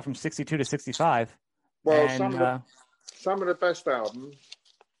good stuff from 62 to 65. Well, some of the best albums.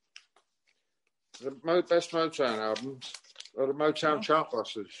 The best Motown albums are the Motown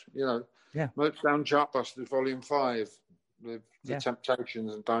Chartbusters, Motown Chartbusters Volume 5, the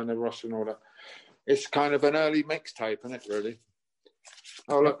Temptations and Diana Ross and all that. It's kind of an early mixtape, isn't it, really?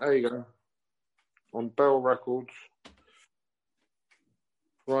 Oh, look, there you go. On Bell Records.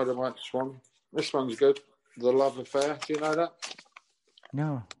 Ride a White Swan. This one's good. The Love Affair. Do you know that?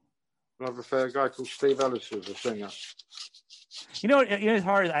 No. Love Affair, a guy called Steve Ellis was a singer. You know, as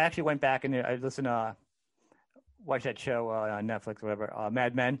hard as I actually went back and I listened to watch that show on Netflix, or whatever,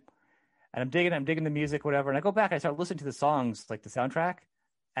 Mad Men, and I'm digging the music, whatever, and I go back and I start listening to the songs, like the soundtrack,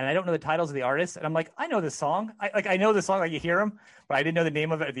 and I don't know the titles of the artists, and I'm like, I know this song, I know the song, like you hear them, but I didn't know the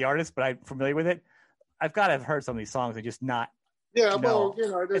name of it, the artist, but I'm familiar with it. I've got to have heard some of these songs and just not. Yeah, well,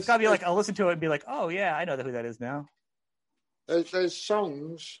 it's got to be like I'll listen to it and be like, oh yeah, I know who that is now. There's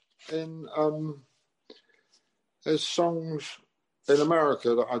songs in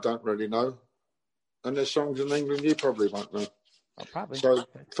America that I don't really know, and there's songs in England you probably won't know. Oh, probably. So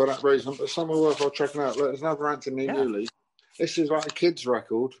for that reason, but some are worthwhile checking out. Look, there's another Anthony Newley. This is like a kid's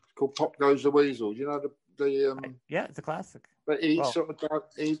record called "Pop Goes the Weasel." You know it's a classic. But he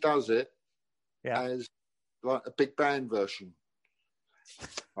he does it as like a big band version.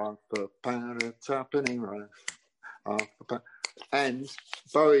 And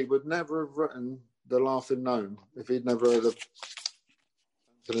Bowie would never have written The Laughing Gnome if he'd never heard of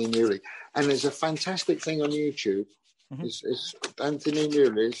Anthony Newley. And there's a fantastic thing on YouTube. Mm-hmm. It's Anthony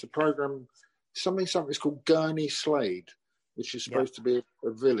Newley. It's a program, something. It's called Gurney Slade, which is supposed to be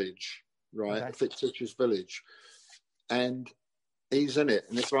a village, right? Okay. A fictitious village. And he's in it.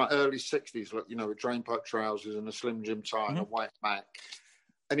 And it's like early 60s, with drainpipe trousers and a Slim Jim tie and a white Mac.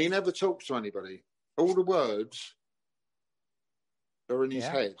 And he never talks to anybody. All the words are in his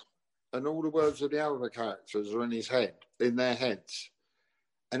head. And all the words of the other characters are in his head, in their heads.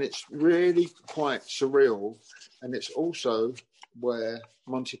 And it's really quite surreal. And it's also where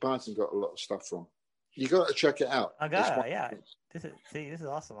Monty Python got a lot of stuff from. You got to check it out. I got it, yeah. This is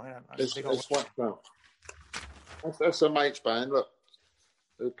awesome. It's whacked out. That's a mate's band, look,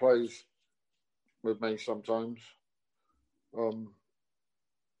 who plays with me sometimes.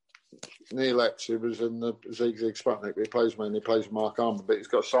 Neil X, who was in the Zig Zig Sputnik. He plays me and he plays Mark Armour, but he's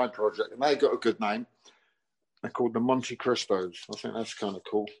got a side project. And they got a good name. They're called the Monte Cristos. I think that's kind of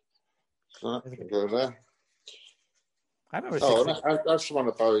cool. So that can go there. I remember. That's one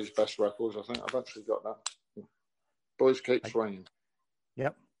of Bowie's best records. I think I've actually got that. Boys Keep Swinging.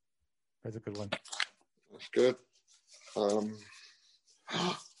 Yep, that's a good one. That's good.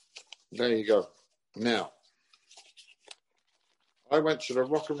 There you go. Now, I went to the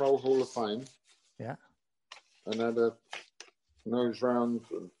Rock and Roll Hall of Fame. Yeah. And had a nose round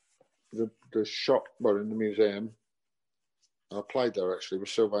the shop, well, in the museum. I played there actually with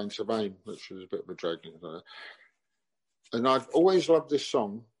Sylvain Sylvain, which was a bit of a drag. And I've always loved this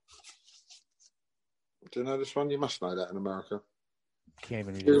song. Do you know this one? You must know that in America. Can't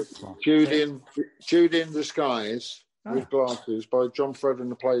even read it. Judy in Disguise with Glasses by John Fred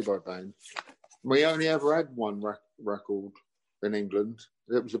and the Playboy Band. We only ever had one record in England.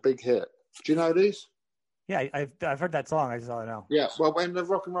 It was a big hit. Do you know these? Yeah, I've heard that song. I just don't know. Yeah, well, when the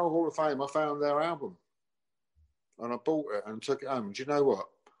Rock and Roll Hall of Fame, I found their album. And I bought it and took it home. And do you know what?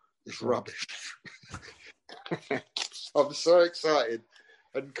 It's rubbish. I was so excited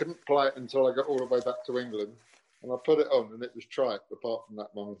and couldn't play it until I got all the way back to England. And I put it on and it was trite, apart from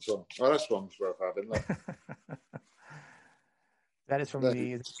that one song. Oh, that's one's worth having. That is from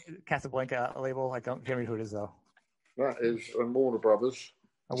the Casablanca label. I can't remember who it is, though. That is Warner Brothers.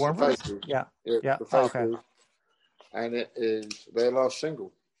 Warner Brothers? Yeah. The Faces. And it is their last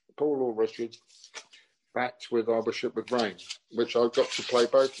single. Paul Allred, backed with I Wish It Would Rain, which I got to play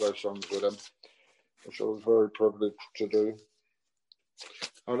both of those songs with them, which I was very privileged to do.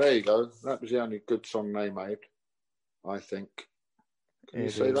 Oh, there you go. That was the only good song they made, I think. Can you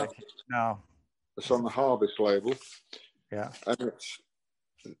see that? No. It's on the Harvest label. Yeah. And it's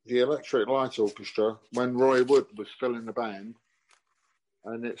the Electric Light Orchestra when Roy Wood was still in the band.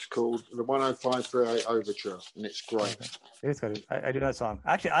 And it's called the 10538 Overture, and it's great. Okay. It is good. I do that song.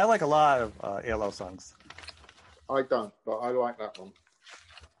 Actually, I like a lot of ELO songs. I don't, but I like that one.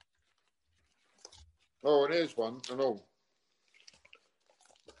 Oh, and here's one, and all.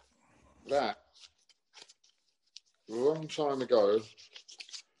 That, a long time ago,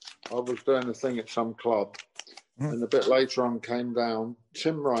 I was doing a thing at some club, and a bit later on came down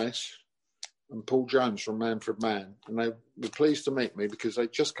Tim Rice and Paul Jones from Manfred Mann, and they were pleased to meet me because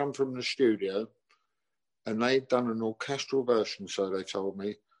they'd just come from the studio and they'd done an orchestral version, so they told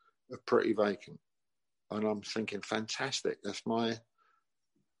me, of Pretty Vacant. And I'm thinking, fantastic, that's my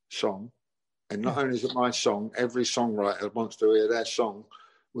song. And not only is it my song, every songwriter wants to hear their song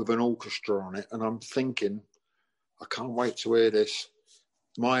with an orchestra on it. And I'm thinking, I can't wait to hear this,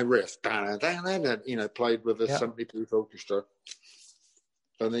 my riff, played with a 70-piece orchestra.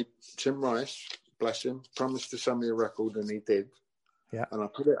 And Tim Rice, bless him, promised to send me a record, and he did. Yeah. And I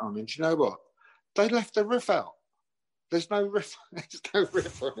put it on, and do you know what? They left the riff out. There's no riff. There's no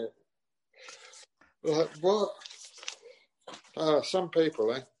riff on it. Like, what? Some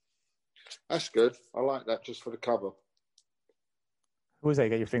people, That's good. I like that just for the cover. Who is that?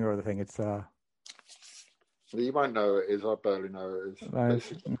 You got your finger over the thing. It's You won't know who it is. I barely know who it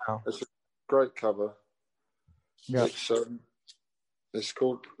is. It's a great cover. Yeah. It's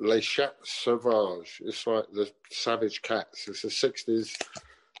called Les Chats Sauvages. It's like the savage cats. It's a 60s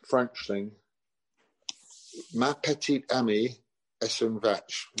French thing. Ma petite amie est une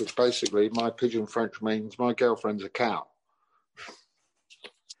vache, which basically, my pidgin French means my girlfriend's a cow.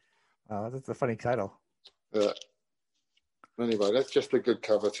 Oh, that's a funny title. Anyway, that's just a good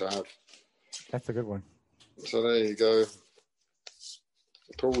cover to have. That's a good one. So there you go.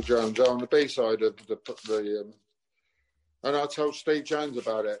 Paul Jones on the B-side of the and I told Steve Jones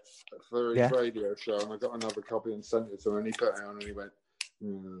about it for his radio show, and I got another copy and sent it to him, and he put it on, and he went,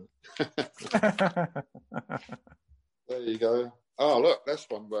 There you go. Oh, look, that's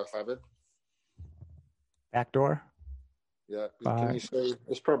one worth having. Backdoor? Yeah. Can you see?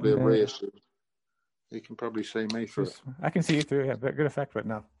 It's probably a reissue. You can probably see me through it. I can see you through it. Yeah, good effect, but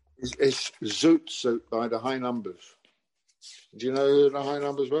no. It's Zoot Suit by the High Numbers. Do you know who the High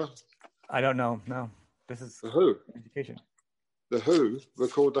Numbers were? I don't know. No. This is The Who. Education. The Who were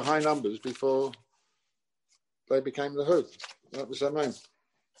called the High Numbers before they became the Who. That was their name.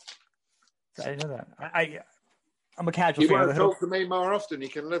 I didn't know that. I'm a casual fan of the Who. You want to talk to me more often. You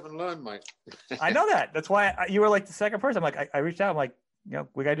can live and learn, mate. I know that. That's why you were like the second person. I'm like, I reached out. I'm like,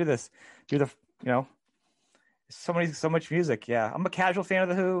 we got to do this. Do the, so much music. Yeah. I'm a casual fan of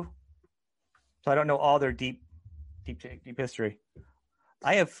the Who. So I don't know all their deep history.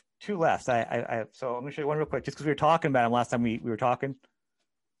 I have two left. So I'm going to show you one real quick, just because we were talking about them last time we were talking.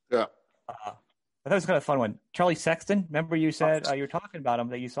 Yeah. I thought it was kind of a fun one. Charlie Sexton. Remember you said you were talking about him,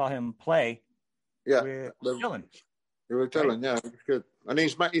 that you saw him play with Dylan. With Dylan, right? Yeah, it's good. And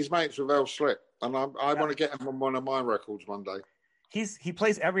he's mates with Al Slick. And I want to get him on one of my records one day. He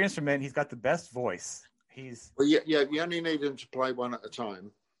plays every instrument. He's got the best voice. You only need him to play one at a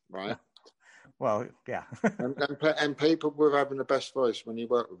time, right? Well, yeah. and people with having the best voice when you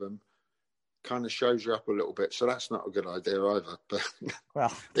work with them kind of shows you up a little bit. So that's not a good idea either. But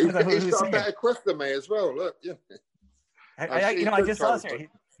well, he's got a better quiff than me as well. Look, yeah. I just saw his hair.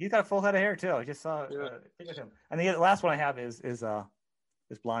 He's got a full head of hair too. I just saw him. And the last one I have is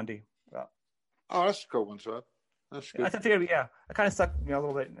Blondie. Oh, that's a cool one, sir. That's good. I figured, I kind of stuck a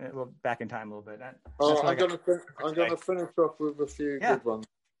little bit back in time a little bit. I'm gonna finish off with a few good ones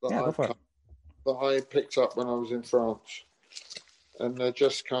that I picked up when I was in France, and they're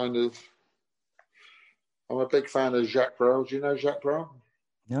just kind of. I'm a big fan of Jacques Brel. Do you know Jacques Brel?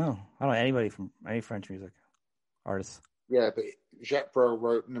 No, I don't know anybody from any French music artists. Yeah, but Jacques Brel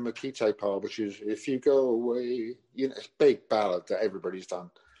wrote "Ne me quitte pas," which is "If you go away." It's a big ballad that everybody's done,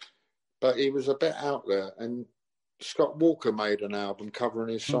 but he was a bit out there. And Scott Walker made an album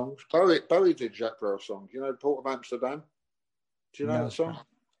covering his songs. Bowie did Jacques Brel songs. You know, Port of Amsterdam. Do you know that song?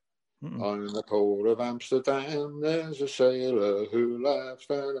 On the Port of Amsterdam, there's a sailor who laughs.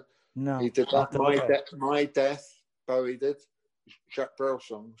 No, he did that. My Death. Bowie did Jacques Brel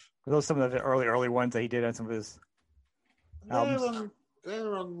songs. Were those some of the early ones that he did on some of his albums?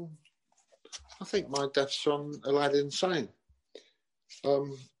 They're on. I think My Death's on Aladdin Sane.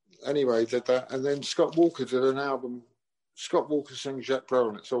 Anyway, he did that, and then Scott Walker did an album. Scott Walker sings Jacques Brel,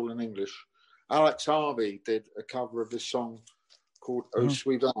 and it's all in English. Alex Harvey did a cover of this song called "Au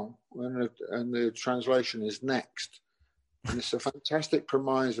Suivant," and the translation is "Next." And it's a fantastic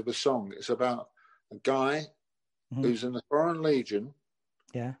premise of a song. It's about a guy who's in the Foreign Legion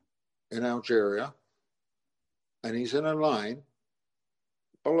in Algeria, and he's in a line,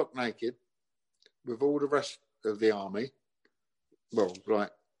 bollock naked, with all the rest of the army. Well,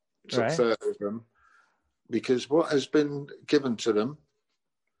 like top 30 of them, because what has been given to them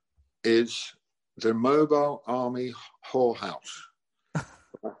is the Mobile Army whorehouse.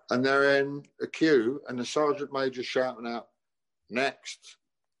 And they're in a queue, and the sergeant major's shouting out, next.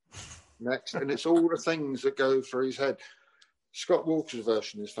 And it's all the things that go through his head. Scott Walker's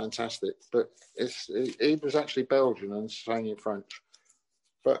version is fantastic, but he was actually Belgian and sang in French.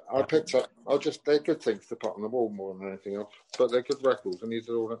 But I picked up, they're good things to put on the wall more than anything else. But they're good records, and he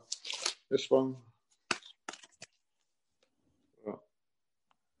did all that. This one.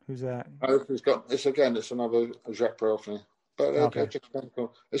 Who's that? It's another Jacques Brel thing. But just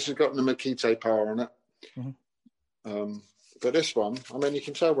cool. This has got the "Ne me quitte pas" on it. But this one, I mean, you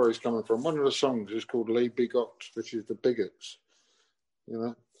can tell where he's coming from. One of the songs is called "Les Bigots," which is the bigots. You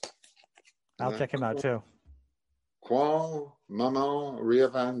know. I'll check him out too. Quand maman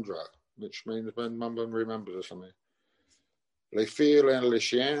reviendra, which means when mum remembers or something. Les filles et les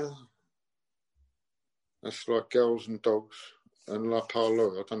chiens. That's like girls and dogs. And La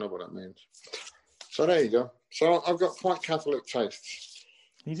Parleur, I don't know what that means. So there you go. So I've got quite Catholic tastes.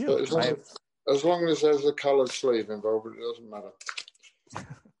 You do. But as long as there's a coloured sleeve involved, it doesn't matter.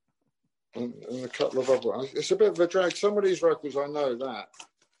 and a couple of other ones. It's a bit of a drag. Some of these records I know that.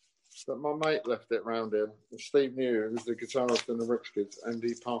 But my mate left it round here. Steve New, who's the guitarist in the Rich Kids, and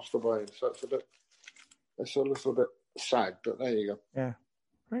he passed away. So it's a little bit sad, but there you go. Yeah.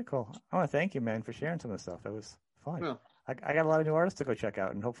 Very cool. I want to thank you, man, for sharing some of this stuff. That was fun. Yeah. I got a lot of new artists to go check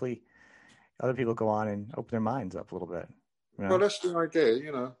out, and hopefully other people go on and open their minds up a little bit. You know? Well, that's the idea,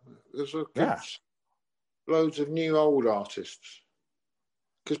 you know. There's loads of new old artists.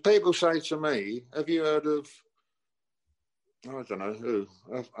 Because people say to me, have you heard of, I don't know who,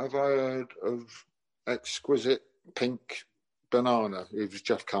 have I heard of Exquisite Pink Banana, who's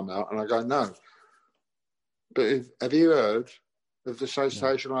just come out? And I go, no. But have you heard of the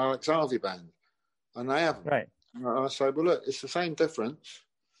Sensational Alex Harvey Band? And they haven't. Right. And I say, well, look, it's the same difference.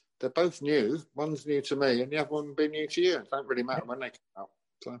 They're both new. One's new to me, and the other one will be new to you. It don't really matter when they come out.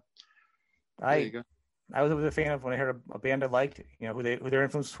 So, there you go. I was a fan of when I heard a band I liked, you know, who their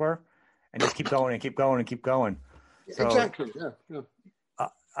influences were, and just keep going and keep going and keep going. So, exactly. Yeah.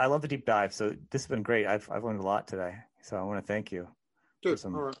 I love the deep dive. So this has been great. I've learned a lot today. So I want to thank you. Good.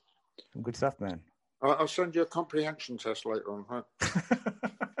 Some all right. Some good stuff, man. I'll send you a comprehension test later on, right?